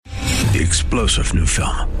The explosive new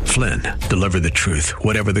film, Flynn, deliver the truth,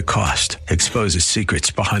 whatever the cost, exposes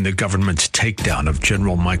secrets behind the government's takedown of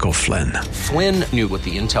General Michael Flynn. Flynn knew what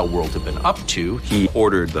the intel world had been up to. He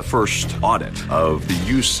ordered the first audit of the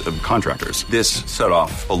use of contractors. This set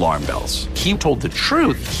off alarm bells. He told the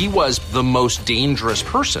truth. He was the most dangerous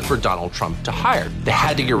person for Donald Trump to hire. They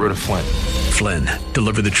had to get rid of Flynn. Flynn,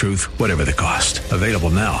 deliver the truth, whatever the cost. Available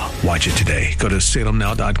now. Watch it today. Go to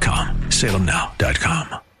salemnow.com.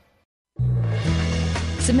 salemnow.com.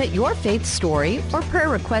 Submit your faith story or prayer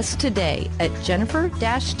request today at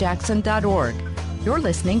jennifer-jackson.org. You're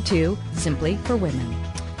listening to Simply for Women.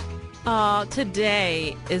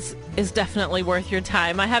 Today is definitely worth your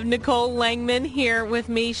time. I have Nicole Langman here with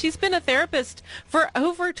me. She's been a therapist for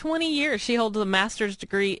over 20 years. She holds a master's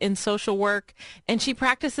degree in social work, and she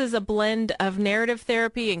practices a blend of narrative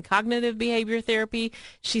therapy and cognitive behavior therapy.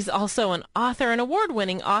 She's also an author, an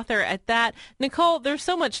award-winning author at that. Nicole, there's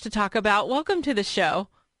so much to talk about. Welcome to the show.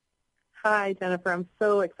 Hi, Jennifer. I'm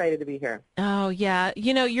so excited to be here. Oh, yeah.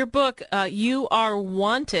 You know, your book, You Are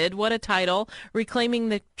Wanted, what a title, Reclaiming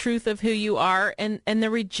the Truth of Who You Are, and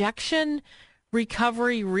the Rejection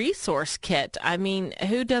Recovery Resource Kit. I mean,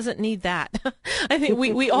 who doesn't need that? I think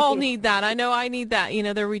we all need that. I know I need that. You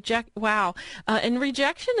know, wow. And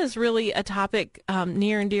rejection is really a topic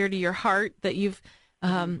near and dear to your heart that you've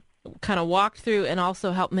kind of walked through and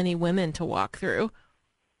also helped many women to walk through.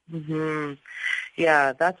 Mm-hmm.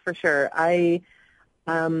 Yeah, that's for sure. I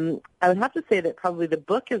would have to say that probably the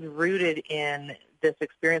book is rooted in this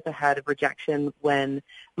experience I had of rejection when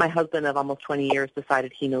my husband of almost 20 years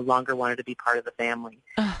decided he no longer wanted to be part of the family.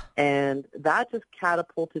 And that just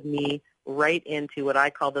catapulted me right into what I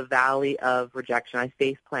call the valley of rejection. I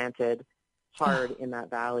face planted hard in that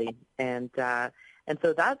valley. And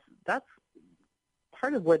so that's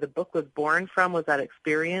part of where the book was born from, was that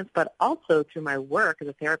experience, but also through my work as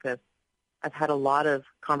a therapist, I've had a lot of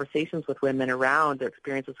conversations with women around their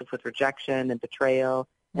experiences with rejection and betrayal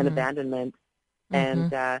and abandonment. And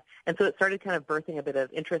so it started kind of birthing a bit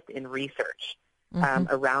of interest in research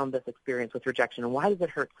around this experience with rejection and why does it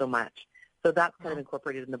hurt so much. So that's kind of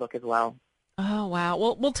incorporated in the book as well. Oh, wow.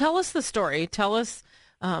 Well, tell us the story. Tell us,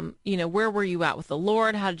 where were you at with the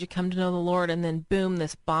Lord? How did you come to know the Lord? And then boom,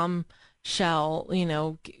 this bombshell,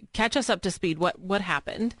 catch us up to speed. What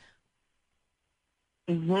happened?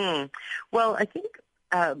 Mm-hmm. Well, I think,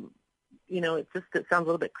 it sounds a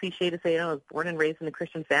little bit cliche to say, I was born and raised in a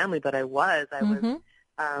Christian family, but I was. I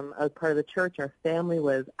was part of the church. Our family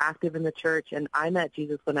was active in the church, and I met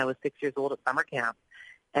Jesus when I was 6 years old at summer camp.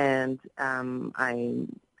 And I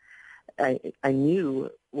knew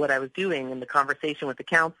what I was doing in the conversation with the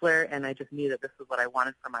counselor, and I just knew that this was what I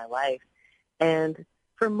wanted for my life. And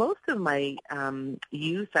for most of my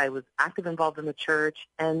youth, I was active involved in the church,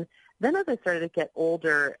 and then as I started to get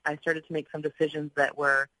older, I started to make some decisions that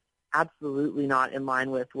were absolutely not in line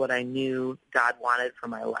with what I knew God wanted for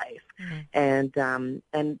my life. Mm-hmm.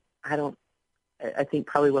 And I think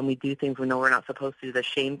probably when we do things we know we're not supposed to, the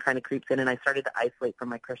shame kind of creeps in, and I started to isolate from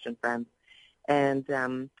my Christian friends. And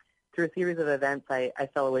through a series of events, I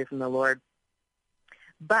fell away from the Lord.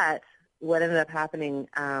 But what ended up happening,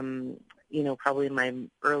 probably in my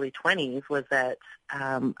early 20s, was that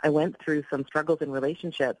I went through some struggles in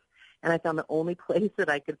relationships, and I found the only place that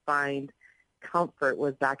I could find comfort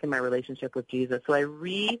was back in my relationship with Jesus. So I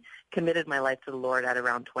recommitted my life to the Lord at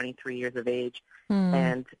around 23 years of age,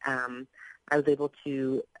 and I was able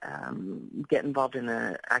to get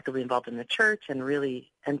actively involved in the church and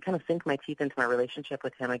kind of sink my teeth into my relationship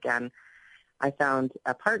with Him again. I found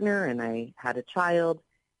a partner, and I had a child,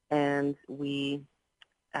 and we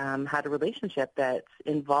had a relationship that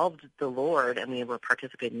involved the Lord, and we were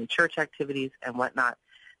participating in church activities and whatnot.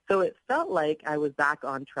 So it felt like I was back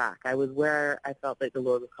on track. I was where I felt like the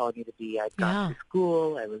Lord was calling me to be. I'd gone through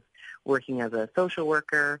school. I was working as a social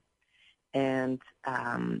worker. And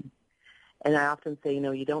I often say,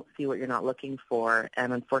 you don't see what you're not looking for.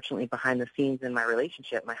 And unfortunately, behind the scenes in my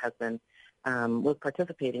relationship, my husband was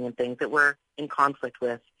participating in things that were in conflict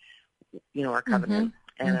with, our covenant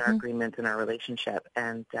and our agreement in our relationship.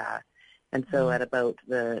 And so at about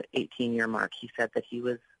the 18-year mark, he said that he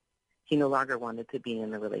no longer wanted to be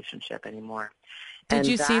in the relationship anymore. Did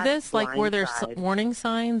you see this? Like, were there warning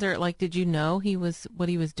signs, or did you know what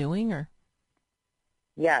he was doing, or?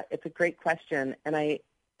 Yeah, it's a great question. And I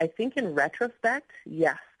think in retrospect,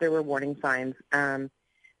 yes, there were warning signs.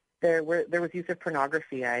 There was use of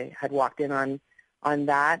pornography. I had walked in on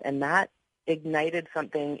that, and that ignited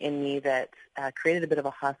something in me that created a bit of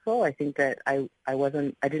a hustle. I think that I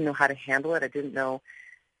didn't know how to handle it. I didn't know,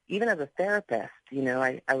 even as a therapist,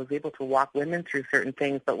 I was able to walk women through certain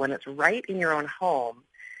things, but when it's right in your own home,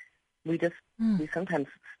 we sometimes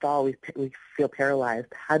stall. We feel paralyzed.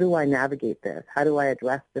 How do I navigate this? How do I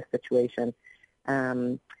address this situation?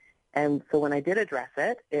 And so when I did address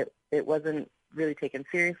it, it wasn't really taken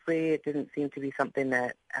seriously. It didn't seem to be something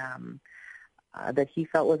that that he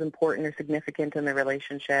felt was important or significant in the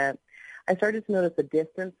relationship. I started to notice the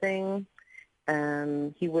distancing.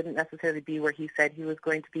 He wouldn't necessarily be where he said he was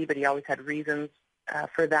going to be, but he always had reasons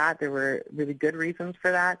for that. There were really good reasons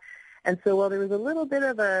for that. And so while there was a little bit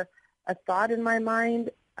of a thought in my mind,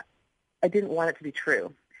 I didn't want it to be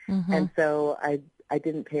true. Mm-hmm. And so I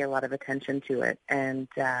didn't pay a lot of attention to it. And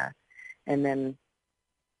then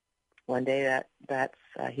one day that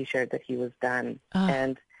he shared that he was done.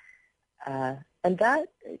 And I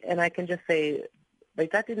can just say,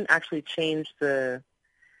 like, that didn't actually change the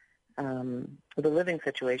living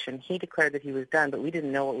situation. He declared that he was done, but we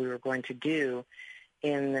didn't know what we were going to do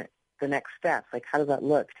in the next steps. Like, how does that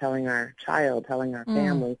look? Telling our child, telling our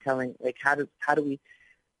family, how do we?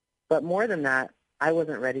 But more than that, I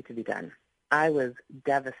wasn't ready to be done. I was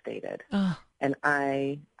devastated, and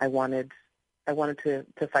I wanted to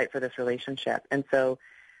fight for this relationship. And so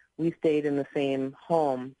we stayed in the same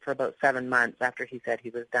home for about 7 months after he said he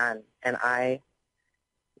was done. And I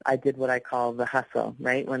did what I call the hustle,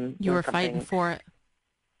 right? When you were fighting for it.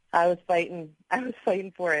 I was fighting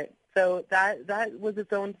for it. So that was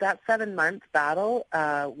its own, that 7 month battle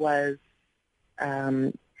was,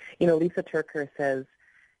 Lisa Turker says,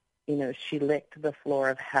 she licked the floor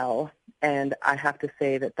of hell. And I have to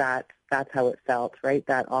say that's how it felt, right?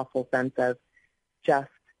 That awful sense of just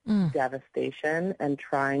devastation and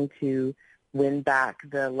trying to win back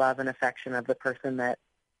the love and affection of the person that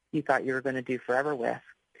you thought you were going to do forever with.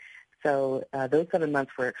 So those 7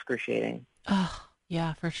 months were excruciating. Oh,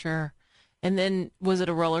 yeah, for sure. And then was it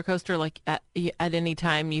a roller coaster? Like at any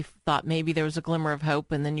time you thought maybe there was a glimmer of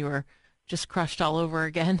hope and then you were just crushed all over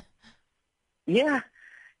again? Yeah.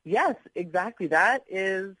 Yes, exactly.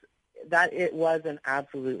 It was an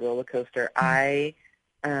absolute roller coaster. I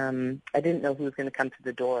didn't know who was going to come to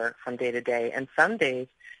the door from day to day. And some days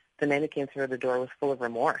the man who came through the door was full of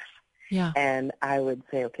remorse. Yeah. And I would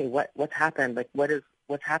say, okay, what's happened? Like,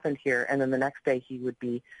 what's happened here? And then the next day he would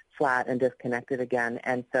be flat and disconnected again.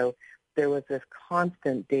 And so there was this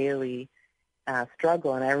constant daily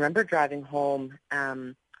struggle. And I remember driving home,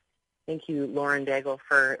 thank you, Lauren Daigle,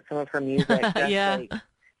 for some of her music. Yeah.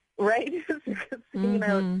 Right? Singing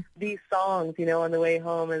out these songs, on the way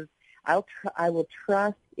home is, I will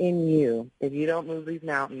trust in you. If you don't move these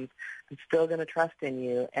mountains, I'm still going to trust in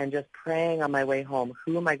you. And just praying on my way home,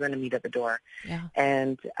 who am I going to meet at the door? Yeah.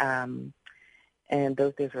 And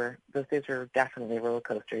those days were definitely a roller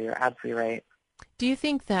coaster. You're absolutely right. Do you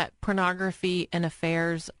think that pornography and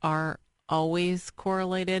affairs are always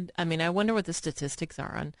correlated? I mean, I wonder what the statistics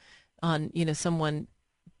are on someone,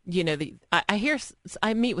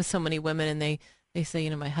 I meet with so many women and they say,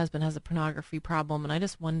 my husband has a pornography problem, and I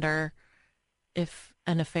just wonder if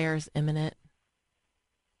an affair is imminent.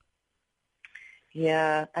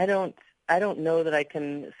 Yeah, I don't know that I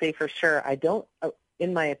can say for sure. I don't,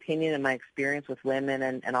 in my opinion and my experience with women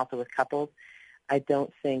and also with couples, I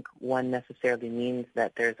don't think one necessarily means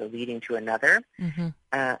that there's a leading to another. Mm-hmm.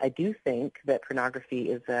 I do think that pornography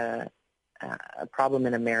is a problem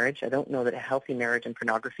in a marriage. I don't know that a healthy marriage and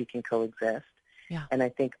pornography can coexist. Yeah. And I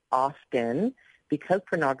think often, because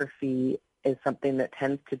pornography is something that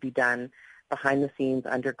tends to be done behind the scenes,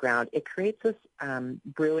 underground, it creates this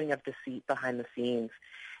brewing of deceit behind the scenes.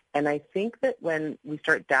 And I think that when we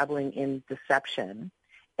start dabbling in deception,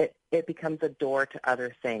 it becomes a door to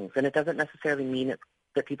other things. And it doesn't necessarily mean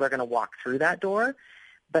that people are going to walk through that door,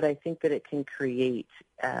 but I think that it can create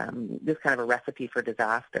this kind of a recipe for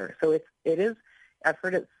disaster. So it is, I've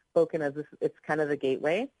heard it spoken as it's kind of the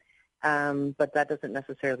gateway, but that doesn't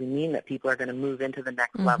necessarily mean that people are going to move into the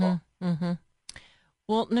next level. Mm-hmm.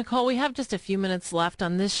 Well, Nicole, we have just a few minutes left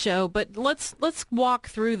on this show, but let's walk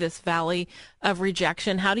through this valley of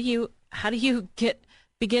rejection. How do you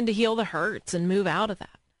begin to heal the hurts and move out of that?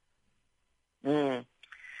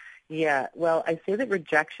 Yeah, well, I say that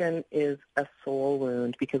rejection is a soul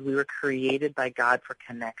wound because we were created by God for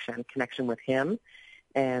connection with Him,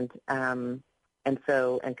 and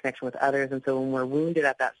connection with others. And so when we're wounded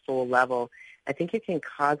at that soul level, I think it can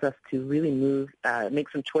cause us to really make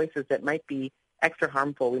some choices that might be extra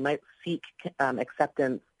harmful. We might seek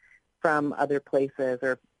acceptance from other places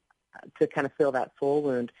or to kind of fill that soul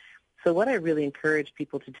wound. So what I really encourage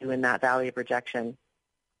people to do in that valley of rejection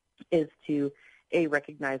is to,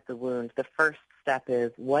 recognize the wound. The first step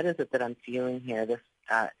is, what is it that I'm feeling here? This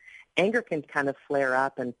anger can kind of flare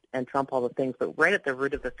up and trump all the things, but right at the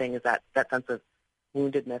root of the thing is that sense of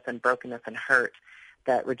woundedness and brokenness and hurt.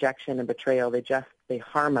 that rejection and betrayal, they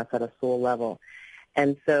harm us at a soul level.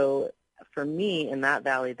 And so for me in that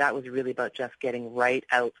valley, that was really about just getting right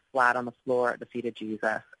out flat on the floor at the feet of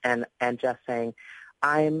Jesus and just saying,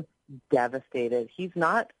 I'm devastated. He's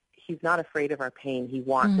not afraid of our pain. He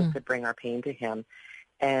wants us to bring our pain to him.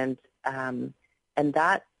 And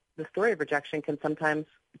that the story of rejection can sometimes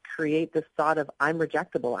create this thought of I'm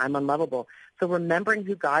rejectable, I'm unlovable. So remembering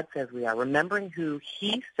who God says we are, remembering who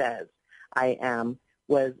he says I am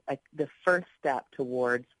was the first step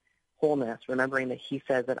towards wholeness, remembering that he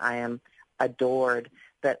says that I am adored,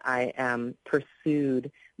 that I am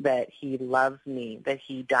pursued, that he loves me, that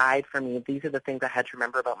he died for me. These are the things I had to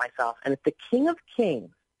remember about myself. And if the King of Kings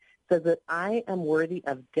says that I am worthy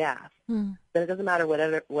of death, then it doesn't matter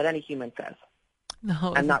what any human says.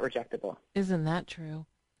 No, I'm not rejectable. Isn't that true?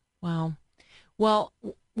 Wow. Well,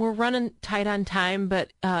 we're running tight on time,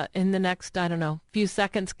 but in the next, few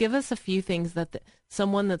seconds, give us a few things that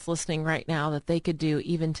someone that's listening right now that they could do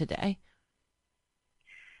even today.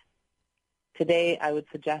 Today, I would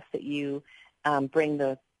suggest that you bring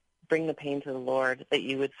the pain to the Lord, that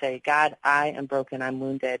you would say, God, I am broken, I'm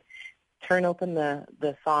wounded. Turn open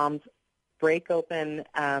the Psalms, break open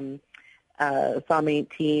Psalm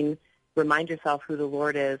 18, remind yourself who the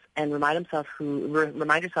Lord is, and remind yourself who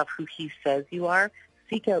he says you are.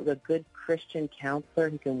 Seek out a good Christian counselor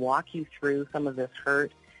who can walk you through some of this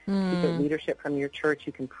hurt. Seek out leadership from your church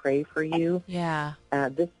who can pray for you. Yeah.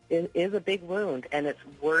 This is a big wound, and it's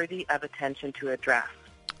worthy of attention to address.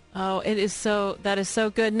 Oh, that is so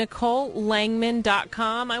good.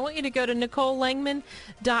 NicoleLangman.com. I want you to go to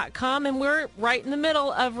NicoleLangman.com, and we're right in the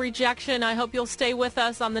middle of rejection. I hope you'll stay with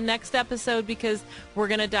us on the next episode because we're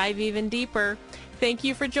going to dive even deeper. Thank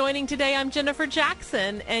you for joining today. I'm Jennifer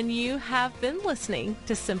Jackson, and you have been listening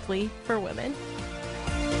to Simply for Women.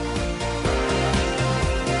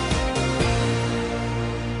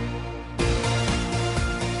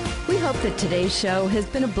 We hope that today's show has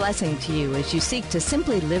been a blessing to you as you seek to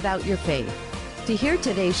simply live out your faith. To hear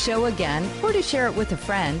today's show again or to share it with a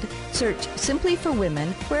friend, search Simply for Women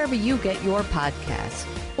wherever you get your podcasts.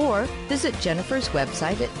 Or visit Jennifer's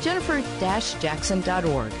website at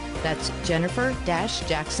jennifer-jackson.org. That's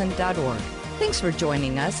jennifer-jackson.org. Thanks for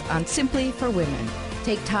joining us on Simply for Women.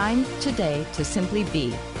 Take time today to simply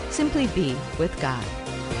be with God.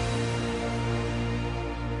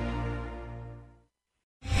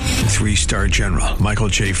 3-star General Michael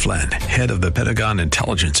J. Flynn, head of the Pentagon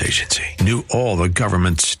Intelligence Agency, knew all the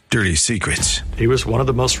government's dirty secrets. He was one of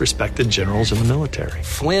the most respected generals in the military.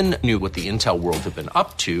 Flynn knew what the intel world had been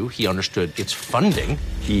up to. He understood its funding.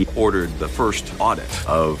 He ordered the first audit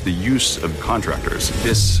of the use of contractors.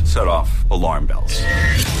 This set off alarm bells.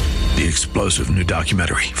 The explosive new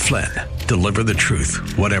documentary, Flynn, Deliver the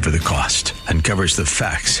Truth, Whatever the Cost, uncovers the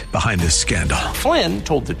facts behind this scandal. Flynn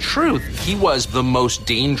told the truth. He was the most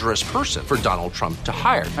dangerous person for Donald Trump to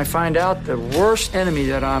hire. I find out the worst enemy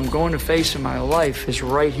that I'm going to face in my life is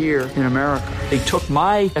right here in America. They took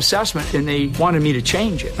my assessment and they wanted me to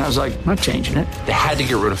change it. And I was like, I'm not changing it. They had to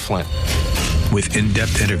get rid of Flynn. With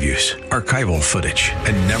in-depth interviews, archival footage,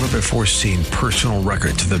 and never-before-seen personal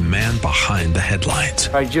records of the man behind the headlines.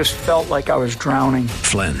 I just felt like I was drowning.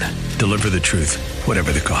 Flynn, Deliver the Truth,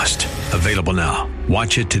 Whatever the Cost. Available now.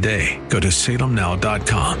 Watch it today. Go to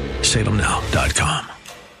salemnow.com. salemnow.com.